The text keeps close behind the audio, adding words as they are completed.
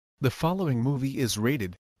The following movie is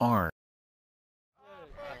rated R.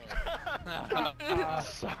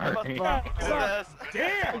 Sorry.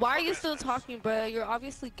 Damn! Why are you still talking, bro? You're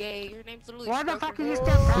obviously gay. Your name's literally Why the Stoker. fuck are you still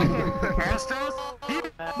talking? Astros?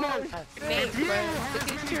 Name, bro.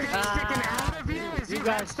 Look at your Sticking out of you as you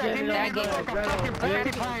got stuck in there like a fucking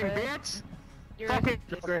porcupine, bitch! Fucking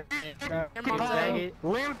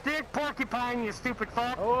limp dick porcupine, you stupid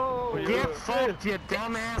fuck! Oh, Get fucked, you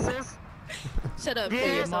dumbasses! Shut up,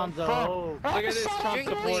 Get your mom's a hoe. Look at this Trump Drink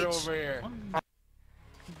support bleach. over here.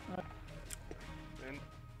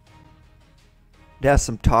 That's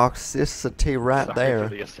some toxicity right Sorry there. for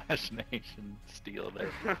the assassination steal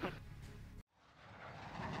there.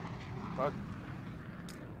 Fuck.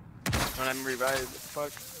 Don't have me revived.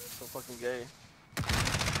 Fuck. So fucking gay.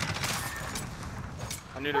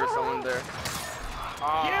 I knew there was someone there.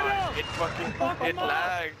 Ah, it fucking, it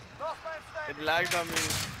lagged. It lagged on me.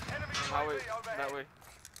 That way, that way.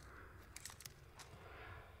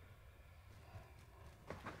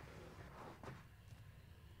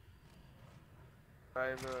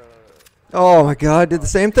 Oh my god, did the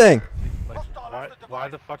same thing. Like, why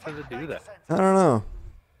the fuck does it do that? I don't know.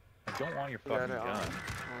 I don't want your fucking gun.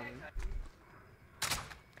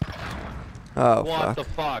 Oh, What fuck. the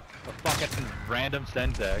fuck? A fucking random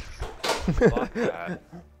syntax. Fuck that.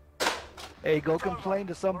 Hey, go complain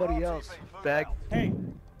to somebody else, fag. Hey,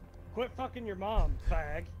 quit fucking your mom,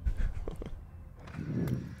 fag.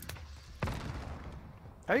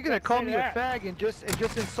 How you gonna call say me that. a fag and just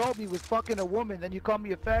insult me with fucking a woman? Then you call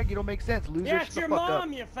me a fag? You don't make sense, loser. Yeah, Shut it's the your fuck mom,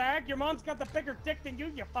 up. you fag. Your mom's got the bigger dick than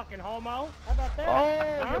you fucking homo. How about that?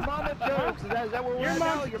 Oh, Huh? your mama jokes. Is that where we're Your at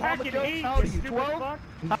now? mom's Your mama packing jokes. heat, How old are you you? stupid 12? fuck.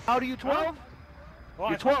 How old are you? 12? Well, You're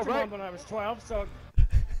I fucked 12, your right? mom when I was 12, so...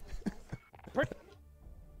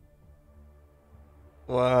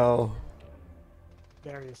 Wow.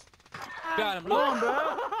 There he is. Got him, Come on,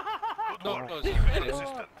 bro. No, you had it.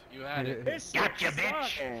 You had it. This Gotcha, shit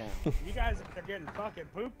bitch. sucks. You guys are getting fucking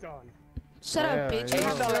pooped on. Shut up, bitch. You You're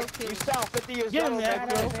sound like broken. 50 years Get him, old. man.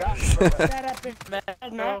 bro. Shut up,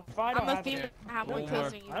 bitch. No, if I don't I'm a have female. it. I have more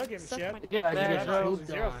kills than you. I don't give a Suck shit. my dick. Yeah, Yeah, zero, yeah.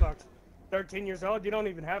 zero fucks. 13 years old, you don't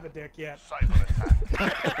even have a dick yet.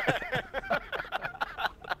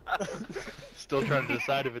 Still trying to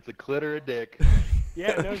decide if it's a clit or a dick.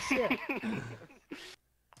 Yeah, no shit.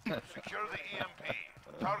 Secure the EMP.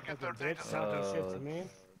 Target their Bitch, data talking center. shit to me.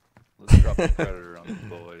 Let's drop the predator on the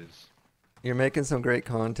boys. You're making some great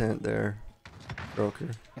content there, Broker.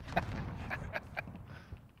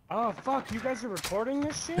 Oh fuck, you guys are recording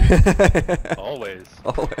this shit? Always.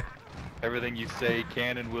 Oh, Everything you say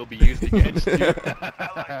can and will be used against you. Dun,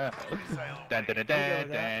 dun, dun, dun,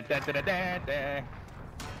 dun, dun, dun, dun, dun.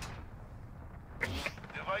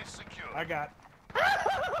 Device secure. I got.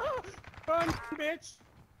 Fun, bitch.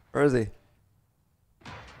 where is he?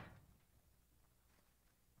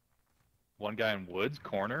 One guy in woods,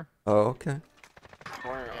 corner. Oh, okay.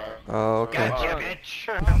 Oh, okay. Gotcha, bitch!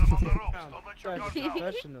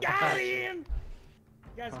 Got him!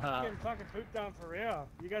 You guys are getting fucking pooped on for real.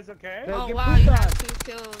 You guys okay? Oh wow, you have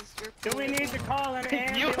 2 kills. You're Do cool. we need to call an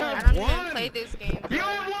ambulance? I don't even play this game. You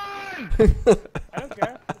won! I don't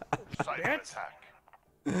care. Cyber Bitch. attack.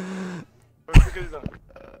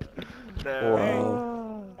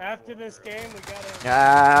 Wow. After this game, we gotta.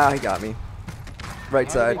 Ah, he got me.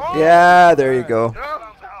 Right side. Yeah, there you go.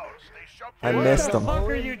 I missed him. What the fuck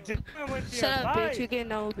are you doing with your Shut up, life? bitch. You get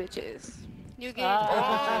no bitches. You get.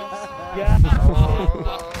 Yeah.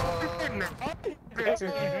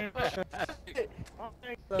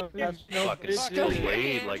 Fucking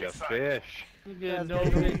splayed like a fish. No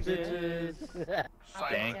bitches.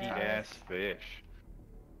 Stanky ass fish.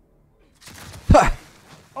 Ha!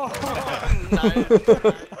 Oh,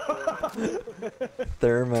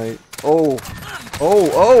 Thermite. Oh. Oh,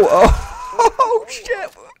 oh, oh. Oh,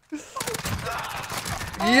 shit.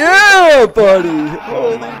 Yeah, buddy.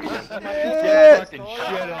 Holy Get shit. fucking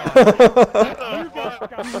shit on.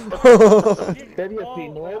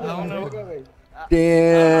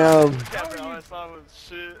 Damn.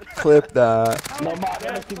 Clip that.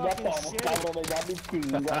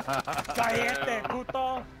 Cállate,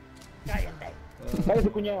 puto. Cállate.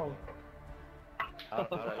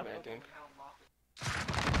 Alright, man, I think.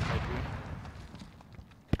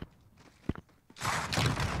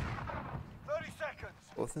 30 seconds.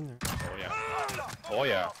 Both in there. Oh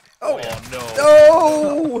yeah. Oh yeah.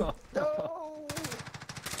 Oh, no. No.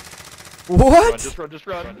 What? Just run, just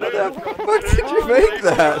run. How the fuck did you make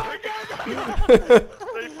that?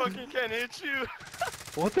 They fucking can't hit you.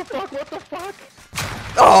 What the fuck? What the fuck?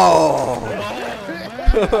 Oh!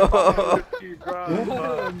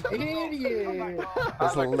 Idiot!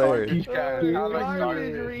 That's hilarious.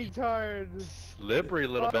 Retard. Slippery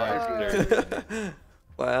little bastard.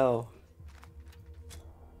 Wow.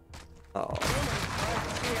 Oh.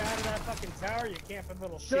 Get out of that fucking tower, you camping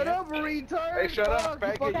little shit. Shut up, retard! Hey, shut up, Fuck, you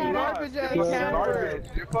faggot, fucking you garbage ass You're camper. garbage.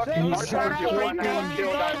 You're fucking Shut garbage. up, You're one you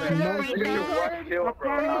kill, garbage diamond. ass You're one retard. kill, bro.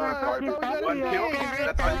 One kill? That's all you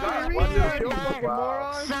got? Retard, One little you kill? fucking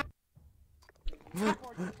Wow. moron. You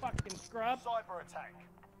fucking scrub. Cyber attack.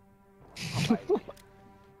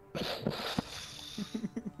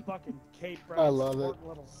 Fucking Kate I Brown. love it.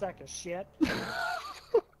 Little sack of shit. Get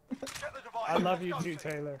the device. I love you too,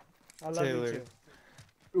 Taylor. I love you Taylor.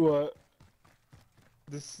 too. What?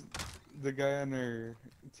 The guy on our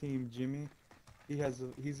team, Jimmy,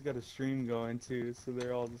 he's got a stream going too, so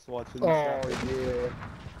they're all just watching. Oh, yeah.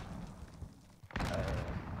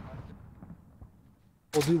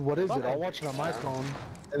 Well, dude, what is it? I'll watch it on my phone,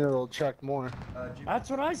 and it'll track more. That's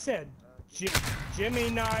what I said.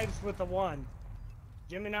 JimmyKn1ves with a 1.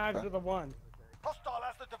 JimmyKn1ves with a 1. Hostile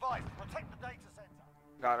has the device. Protect the data center.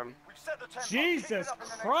 Got him. We've set the tempo. Jesus Keep it up in the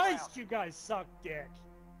next Christ, round. you guys suck dick.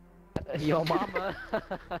 Yo, mama.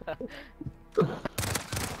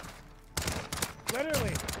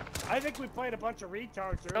 Literally. I think we played a bunch of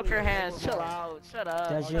retards earlier. Look your hands, chill out, shut up.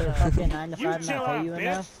 Does your fucking 9 to You 5 chill not pay out, you bitch.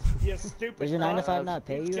 enough? You stupid Does your 9 to fuck. 5 not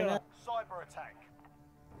pay you chill enough? out. Cyber attack.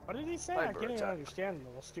 What did he say? I Cyber can't even attack. understand the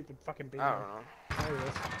little stupid fucking beat. I don't know.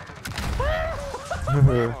 There he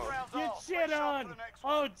is. Rounds Get off. shit Stay sharp on! for the next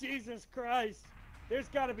one. Oh, Jesus Christ. There's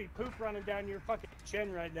gotta be poop running down your fucking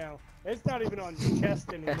chin right now. It's not even on your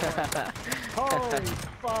chest anymore. Holy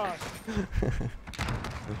fuck.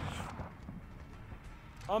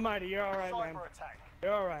 Almighty, you're alright, man. Cyber attack.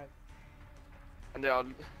 You're alright. And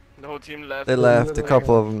the whole team left. They left. A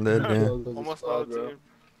couple of them did. Yeah. Almost the whole team.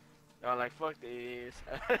 They're like, fuck this.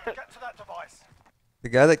 Get to that device. The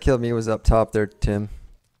guy that killed me was up top there, Tim.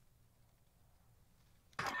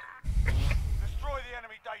 Destroy the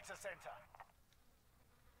enemy data center.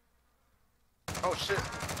 Oh shit.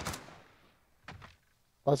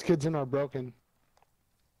 Us kids in are broken.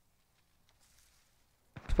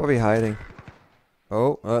 He's probably hiding.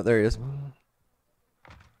 Oh, there he is.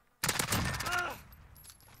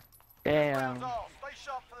 Damn. Rounds off. Stay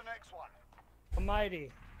sharp for the next one. Almighty,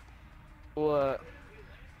 What?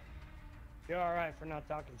 you're alright for not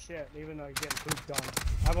talking shit, even though you're getting pooped on.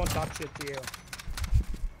 I won't talk shit to you.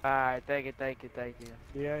 Alright, thank you, thank you, thank you.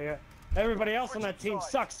 Yeah, yeah. Everybody else on that team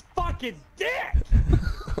sucks fucking dick!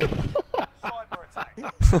 Cyber attack.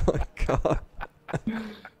 Oh my god.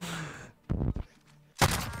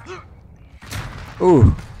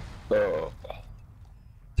 Ooh.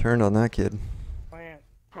 Turned on that kid. Plant.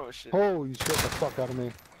 Oh shit. Oh, you shit the fuck out of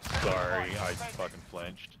me. Sorry, I fucking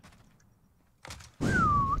flinched.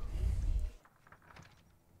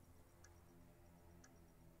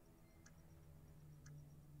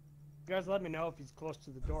 You guys let me know if he's close to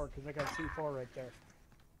the door, because I got C4 right there.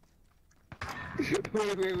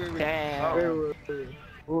 Wait. Damn. Oh, actually,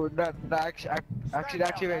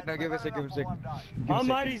 wait. No, give us a second.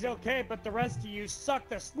 Almighty's okay, but the rest of you suck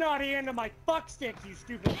the snotty end of my fuck stick, you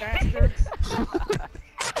stupid bastards!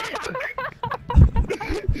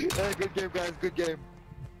 Hey, good game, guys. Good game.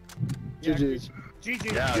 Yeah, GG's.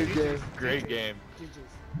 GG's. Yeah, Good game. great game.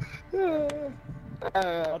 GG's.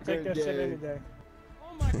 I'll take that shit any day.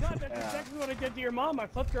 Oh my god, that's exactly what I did to your mom. I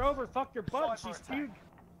flipped her over, fucked her butt, she spewed.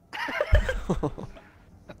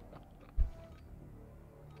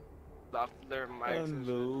 Left their mics and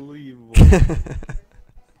shit. Unbelievable. Get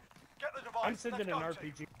the device. I'm sending an Let's go,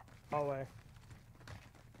 team. RPG. Hallway.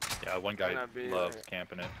 Yeah, one guy Gonna be loves like-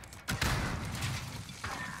 camping it.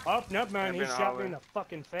 Oh, no, man, he Gonna be shot me hallway. in the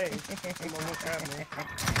fucking face. Come on, look at me.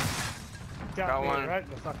 Got Shot me one. right in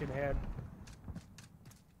the fucking head.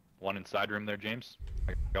 One inside room there, James.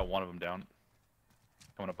 I got one of them down.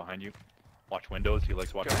 Coming up behind you. Watch windows. He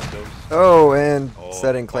likes watching windows. Oh, and Oh,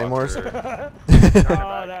 setting claymores. fucker.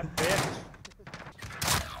 Oh, that bitch.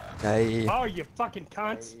 Hey. Oh, you fucking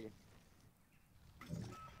cunts.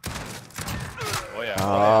 Oh yeah.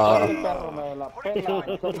 Ah.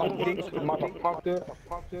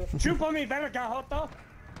 Chupa mi verga, Joto.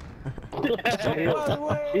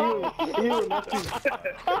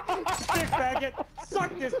 Stick faggot.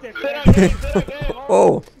 Suck this dick.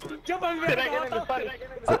 Oh. Chupa mi verga, Joto.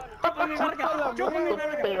 Chupa mi verga. Chupa mi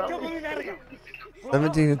verga. Chupa mi verga.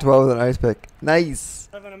 17 to 12 with an ice pick. Nice.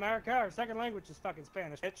 Live in America, our second language is fucking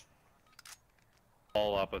Spanish, bitch.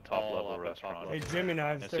 All up a top level restaurant. Hey,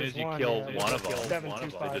 JimmyKn1ves, As soon there's as you one. kill yeah, one of them,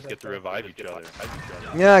 725 they just get to right revive each other.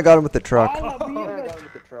 Yeah, I got him with the truck. there.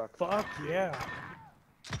 Fuck yeah.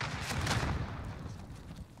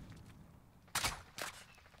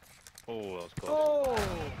 Oh, that was close.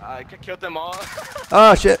 Oh! I killed them all.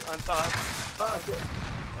 Oh shit. On top.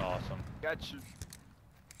 Awesome. Got you.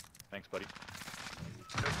 Thanks, buddy.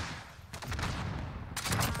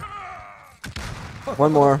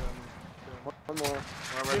 One more. One more.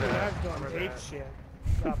 Where Dude, were they? I've gone ape shit.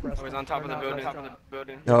 Stop I was wrestling. on top of the Not building.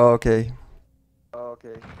 wrestling. Oh, okay.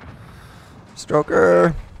 Okay.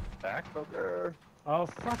 Stroker. Back. Oh,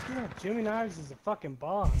 fuck yeah. JimmyKn1ves is a fucking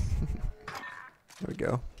boss. There we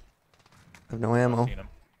go. I have no ammo. Seen him.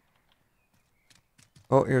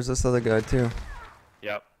 Oh, here's this other guy too.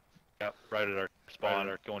 Yep. Yep. Right at our spawn.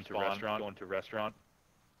 Or going to restaurant. Going to restaurant.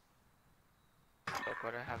 Fuck,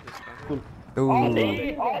 why do I have this gun? Ooh.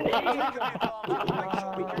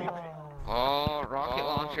 Oh, rocket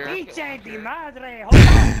launcher. Pinche de madre,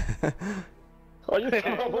 Oye,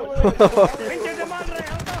 Pinche de madre,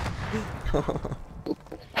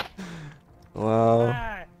 Wow.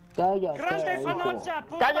 Grande Fanocha,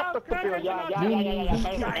 puta. Cállate, estúpido, ya,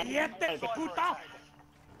 Cállate, puta.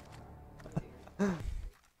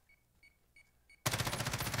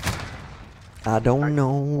 I don't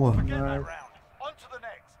know. Forget that round. On to the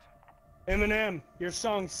next. Eminem, your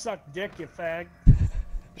songs suck dick, you fag.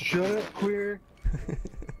 Shut up, queer.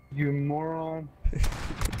 You moron.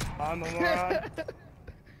 I'm a moron.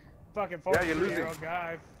 Fucking Yeah, you're 40-year-old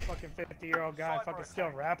guy, fucking 50-year-old guy, fucking still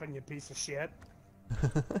rapping, you piece of shit.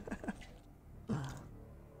 I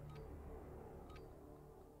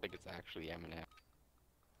think it's actually Eminem.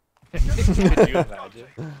 Could you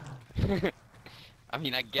imagine? I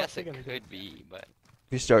mean, I guess it could be, but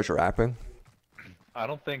He starts rapping. I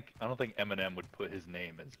don't think Eminem would put his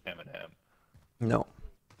name as Eminem. No.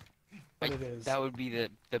 But it is. that would be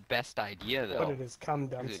the best idea, But though. it is cum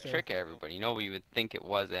To dumpster. trick everybody. Nobody would think it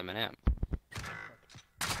was Eminem.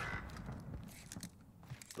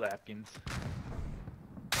 Lapkins.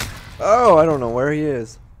 Oh, I don't know where he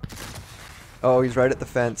is. Oh, he's right at the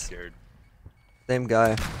fence. Scared. Same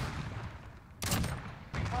guy.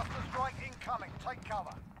 Cluster strike incoming. Take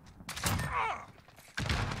cover.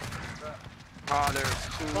 Oh, there's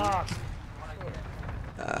two. Fuck.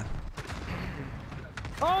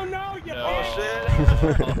 Oh no, you No.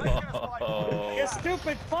 bitch! Oh. You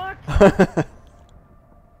stupid fuck!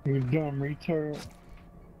 You dumb retard.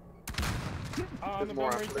 Oh, I'm There's a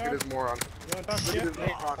more. dumb Look at retard. this moron. You wanna talk shit? Look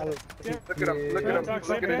at him. Yeah. Look at him. Look at him. Talk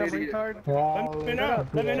Look shit, at bitch. an idiot. Let me know.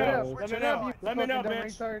 Let me know. Let me know. Let me know,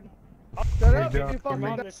 bitch. Shut Hey, up, you dumb fucking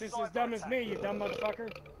dummy. This is as dumb as me, you dumb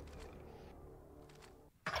motherfucker.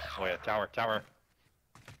 Oh yeah, tower.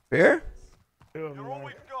 Here? Two of them You're all there.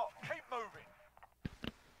 we've got. Keep moving.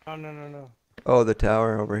 Oh, no. Oh, the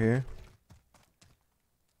tower over here.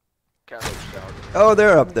 Couch. Oh,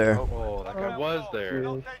 they're up there. Oh, that guy was there.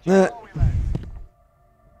 Not dead yet, are we, lads?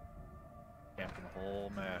 Camping the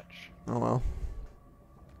whole match. Oh well.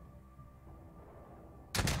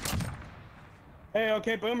 Hey,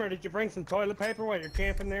 okay, Boomer, did you bring some toilet paper while you're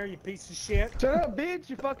camping there, you piece of shit? Shut up, bitch,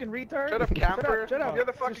 you fucking retard. Shut up, camper. Shut up. You're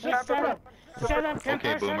the fucking Shut camper. up! Shut up, camper!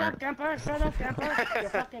 Okay, Shut Boomer. up, camper! Shut up, camper! You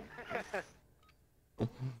fucking...